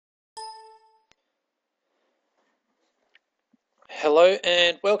Hello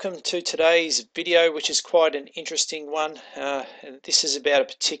and welcome to today's video, which is quite an interesting one. And this is about a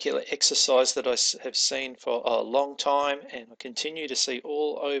particular exercise that I have seen for a long time and I continue to see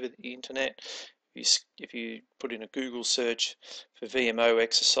all over the internet. If you put in a Google search for VMO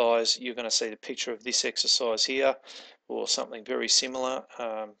exercise, you're going to see the picture of this exercise here or something very similar.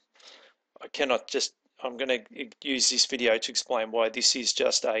 I'm going to use this video to explain why this is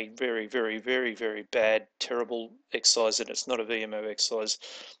just a very bad, terrible exercise, and it's not a VMO exercise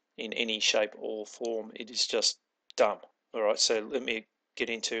in any shape or form. It is just dumb. All right, so let me get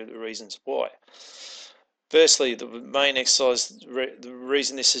into the reasons why. Firstly, the main exercise, the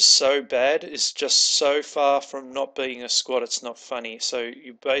reason this is so bad is just so far from not being a squat, it's not funny. So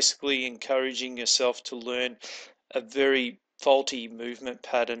you're basically encouraging yourself to learn a very faulty movement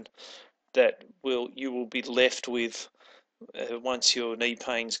pattern that you will be left with once your knee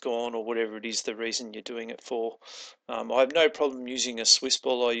pain's gone or whatever it is the reason you're doing it for. I have no problem using a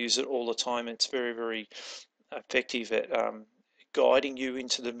Swissball. I use it all the time. It's very effective at guiding you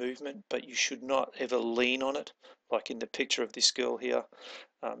into the movement, but you should not ever lean on it, like in the picture of this girl here.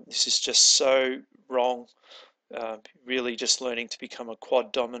 This is just so wrong. Really just learning to become a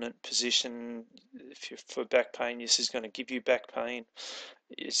quad dominant position. If you're for back pain, this is going to give you back pain.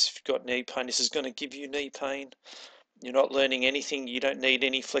 If you've got knee pain, this is going to give you knee pain. You're not learning anything. You don't need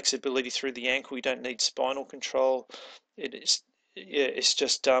any flexibility through the ankle. You don't need spinal control. It's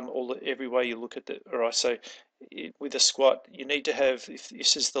just dumb every way you look at it. All right, so with a squat, you need to have, if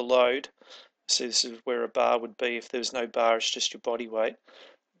this is the load, so this is where a bar would be. If there was no bar, it's just your body weight.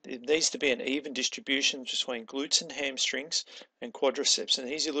 It needs to be an even distribution between glutes and hamstrings and quadriceps. And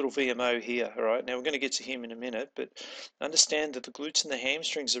here's your little VMO here, all right? Now we're going to get to him in a minute, but understand that the glutes and the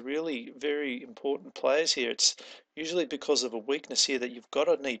hamstrings are really very important players here. It's usually because of a weakness here that you've got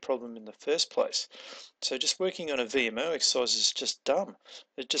a knee problem in the first place. So just working on a VMO exercise is just dumb.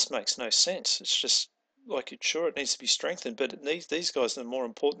 It just makes no sense. It's just like it needs to be strengthened, but these guys are more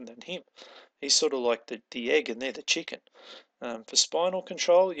important than him. He's sort of like the egg and they're the chicken. For spinal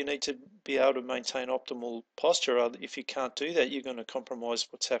control, you need to be able to maintain optimal posture. If you can't do that, you're going to compromise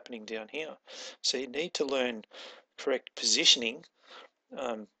what's happening down here. So you need to learn correct positioning.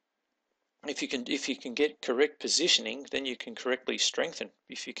 If you can get correct positioning, then you can correctly strengthen.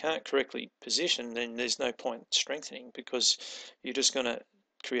 If you can't correctly position, then there's no point strengthening because you're just going to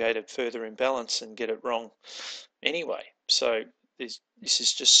create a further imbalance and get it wrong anyway. So this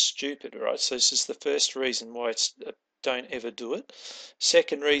is just stupid, right? So this is the first reason why it's don't ever do it.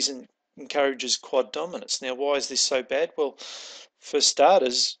 Second reason, encourages quad dominance. Now, why is this so bad? Well, for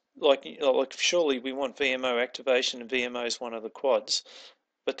starters, like surely we want VMO activation, and VMO is one of the quads,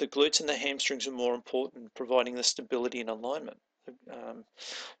 but the glutes and the hamstrings are more important in providing the stability and alignment.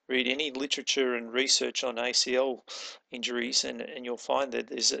 Read any literature and research on ACL injuries, and you'll find that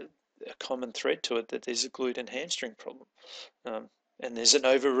there's a common thread to it, that there's a glute and hamstring problem. And there's an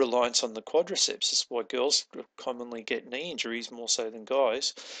over-reliance on the quadriceps. That's why girls commonly get knee injuries more so than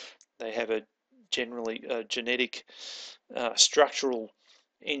guys. They have generally genetic structural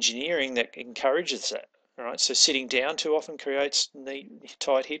engineering that encourages that. All right, so sitting down too often creates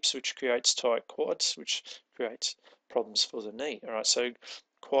tight hips, which creates tight quads, which creates problems for the knee. All right, so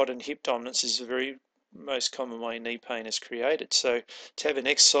quad and hip dominance is the very most common way knee pain is created. So to have an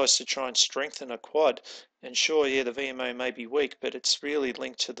exercise to try and strengthen a quad, and sure, yeah, the VMO may be weak, but it's really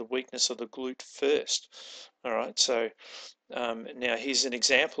linked to the weakness of the glute first. All right, so now here's an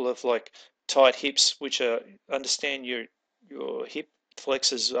example of like tight hips, which are, understand your hip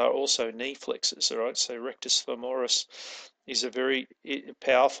flexors are also knee flexors. All right, so rectus femoris is a very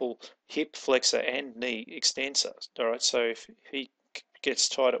powerful hip flexor and knee extensor. All right, so if he gets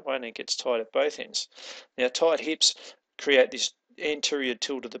tight at one, it gets tight at both ends. Now, tight hips create this anterior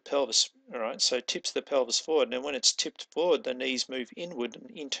tilt of the pelvis, all right, so it tips the pelvis forward. Now, when it's tipped forward, the knees move inward and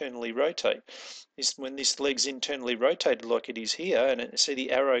internally rotate. When this leg's internally rotated like it is here, and see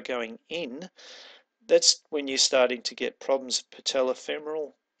the arrow going in, that's when you're starting to get problems, patella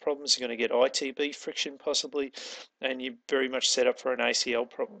femoral problems. You're going to get ITB friction possibly, and you're very much set up for an ACL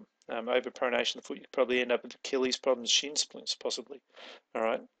problem. Overpronation of the foot, you probably end up with Achilles problems, shin splints possibly. All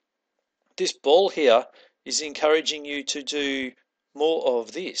right. This ball here is encouraging you to do more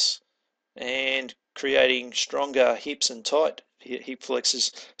of this and creating stronger hips and tight hip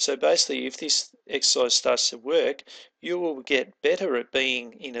flexors. So basically, if this exercise starts to work, you will get better at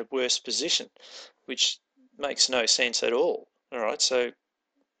being in a worse position, which makes no sense at all. All right, so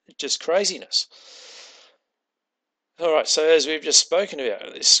just craziness. All right, so as we've just spoken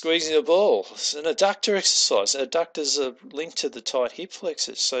about, squeezing the ball, it's an adductor exercise. Adductors are linked to the tight hip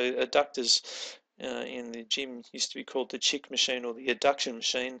flexors. So adductors in the gym, used to be called the chick machine or the adduction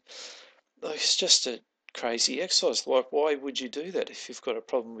machine. Like, it's just a crazy exercise. Like, why would you do that if you've got a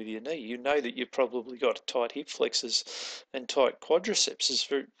problem with your knee? You know that you've probably got tight hip flexors and tight quadriceps. It's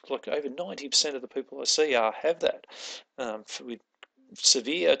very, like, over 90% of the people I see have that, with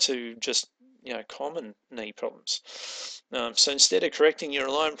severe to just common knee problems. So instead of correcting your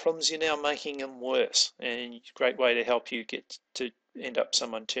alignment problems, you're now making them worse, and a great way to help you get to end up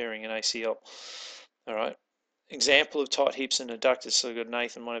someone tearing an ACL. All right. Example of tight hips and adductors. So we've got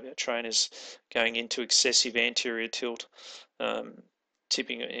Nathan, one of our trainers, going into excessive anterior tilt,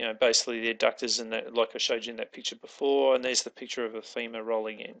 tipping, basically the adductors, and that, like I showed you in that picture before, and there's the picture of a femur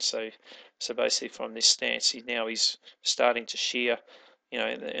rolling in. So basically from this stance, he's starting to shear,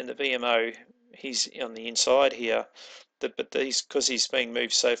 and the VMO, he's on the inside here, but these, because he's being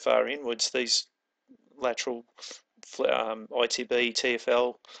moved so far inwards, these lateral ITB,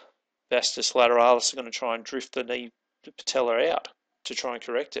 TFL, vastus lateralis are going to try and drift the knee patella out to try and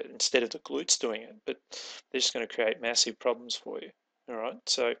correct it instead of the glutes doing it, but they're just going to create massive problems for you. All right,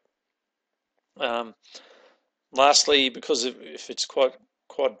 so lastly, because if it's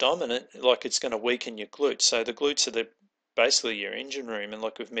quite dominant, like, it's going to weaken your glutes. So the glutes are basically your engine room, and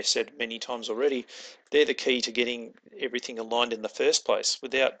like we've said many times already, they're the key to getting everything aligned in the first place.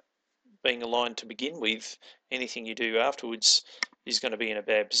 Without being aligned to begin with, anything you do afterwards is going to be in a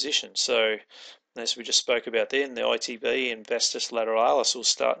bad position. So as we just spoke about then, the ITB and vastus lateralis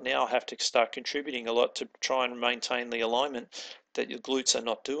will have to start contributing a lot to try and maintain the alignment that your glutes are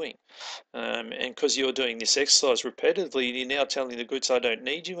not doing. And because you're doing this exercise repetitively, you're now telling the glutes, I don't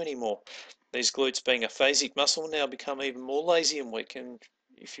need you anymore. These glutes, being a phasic muscle, now become even more lazy and weak, and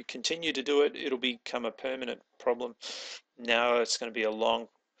if you continue to do it, it'll become a permanent problem. Now it's going to be a long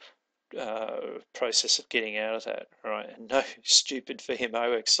process of getting out of that, right? And no stupid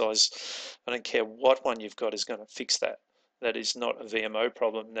VMO exercise, I don't care what one you've got, is going to fix that. That is not a VMO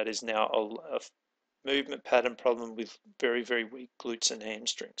problem. That is now a movement pattern problem with very, very weak glutes and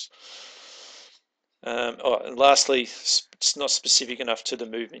hamstrings. And lastly, it's not specific enough to the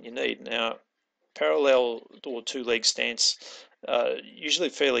movement you need. Now, parallel or two-leg stance, usually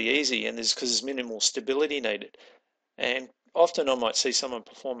fairly easy, and because there's minimal stability needed. And often I might see someone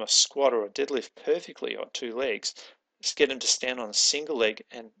perform a squat or a deadlift perfectly on two legs, just get them to stand on a single leg,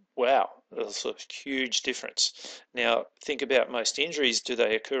 and wow, there's a huge difference. Now, think about most injuries. Do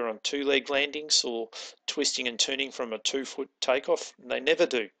they occur on two-leg landings or twisting and turning from a 2-foot takeoff? They never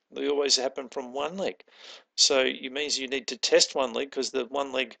do. They always happen from one leg. So it means you need to test one leg, because the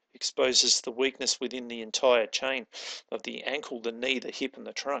one leg exposes the weakness within the entire chain of the ankle, the knee, the hip, and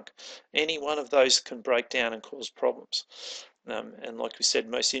the trunk. Any one of those can break down and cause problems. And like we said,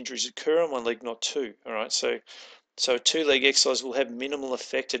 most injuries occur on one leg, not two. All right, so a two-leg exercise will have minimal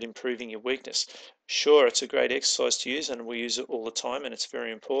effect at improving your weakness. Sure, it's a great exercise to use, and we use it all the time, and it's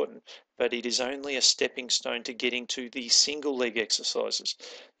very important, but it is only a stepping stone to getting to the single leg exercises.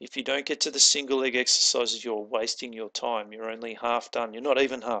 If you don't get to the single leg exercises, you're wasting your time. You're only half done. You're not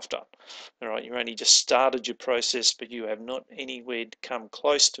even half done. All right, you only just started your process, but you have not anywhere come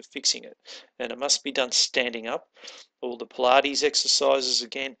close to fixing it. And it must be done standing up. All the Pilates exercises,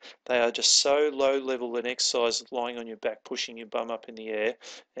 again, they are just so low level an exercise, lying on your back, pushing your bum up in the air.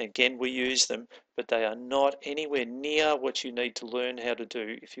 And again, we use them, but they are not anywhere near what you need to learn how to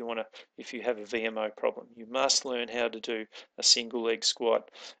do if you have a VMO problem. You must learn how to do a single leg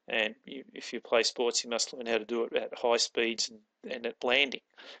squat, and if you play sports, you must learn how to do it at high speeds and at landing.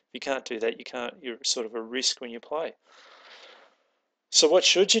 If you can't do that, you're sort of a risk when you play. So what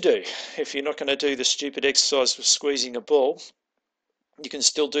should you do if you're not going to do the stupid exercise of squeezing a ball? You can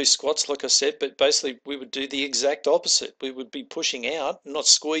still do squats, like I said, but basically we would do the exact opposite. We would be pushing out, not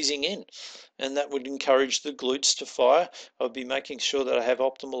squeezing in, and that would encourage the glutes to fire. I would be making sure that I have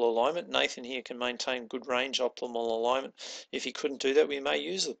optimal alignment. Nathan here can maintain good range, optimal alignment. If he couldn't do that, we may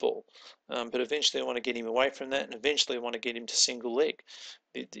use the ball, but eventually I want to get him away from that, and eventually I want to get him to single leg.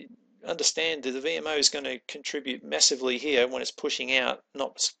 Understand that the VMO is going to contribute massively here when it's pushing out,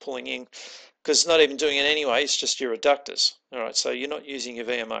 not pulling in, because it's not even doing it anyway. It's just your adductors. All right, so you're not using your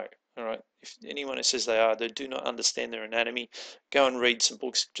VMO. All right, if anyone who says they do not understand their anatomy. Go and read some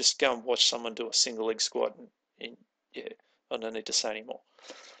books. Just go and watch someone do a single leg squat, and yeah, I don't need to say anymore.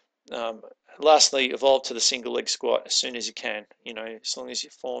 Lastly, evolve to the single leg squat as soon as you can. As long as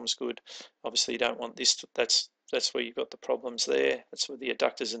your form's good. Obviously, you don't want this. That's where you've got the problems there. That's where the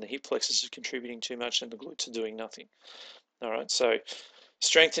adductors and the hip flexors are contributing too much, and the glutes are doing nothing. All right, so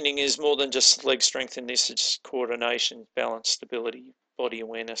strengthening is more than just leg strength in this. It's coordination, balance, stability, body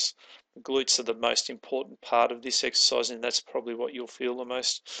awareness. The glutes are the most important part of this exercise, and that's probably what you'll feel the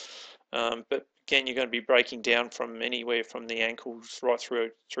most. But again, you're going to be breaking down from anywhere from the ankles right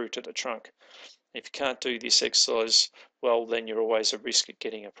through to the trunk. If you can't do this exercise well, then you're always at risk of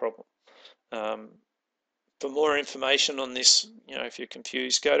getting a problem. For more information on this, if you're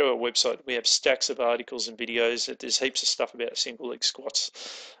confused, go to our website. We have stacks of articles and videos. There's heaps of stuff about single leg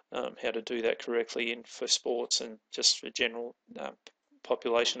squats, how to do that correctly and for sports and just for general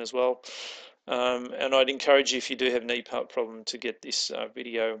population as well. And I'd encourage you, if you do have knee part problem, to get this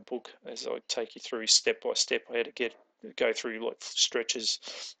video and book, as I take you through step by step how to go through like stretches,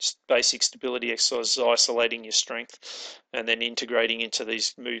 basic stability exercises, isolating your strength, and then integrating into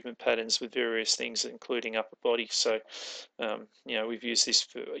these movement patterns with various things, including upper body. So, we've used this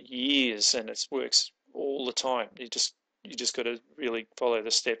for years, and it works all the time. You just got to really follow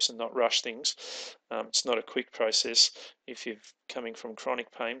the steps and not rush things. It's not a quick process if you're coming from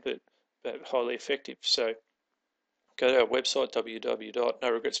chronic pain, but highly effective. So go to our website,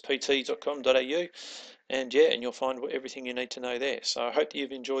 www.noregretspt.com.au, and you'll find everything you need to know there. So I hope that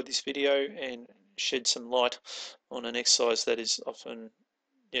you've enjoyed this video and shed some light on an exercise that is often,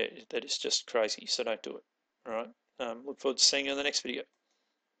 that is just crazy. So don't do it. All right. Look forward to seeing you in the next video.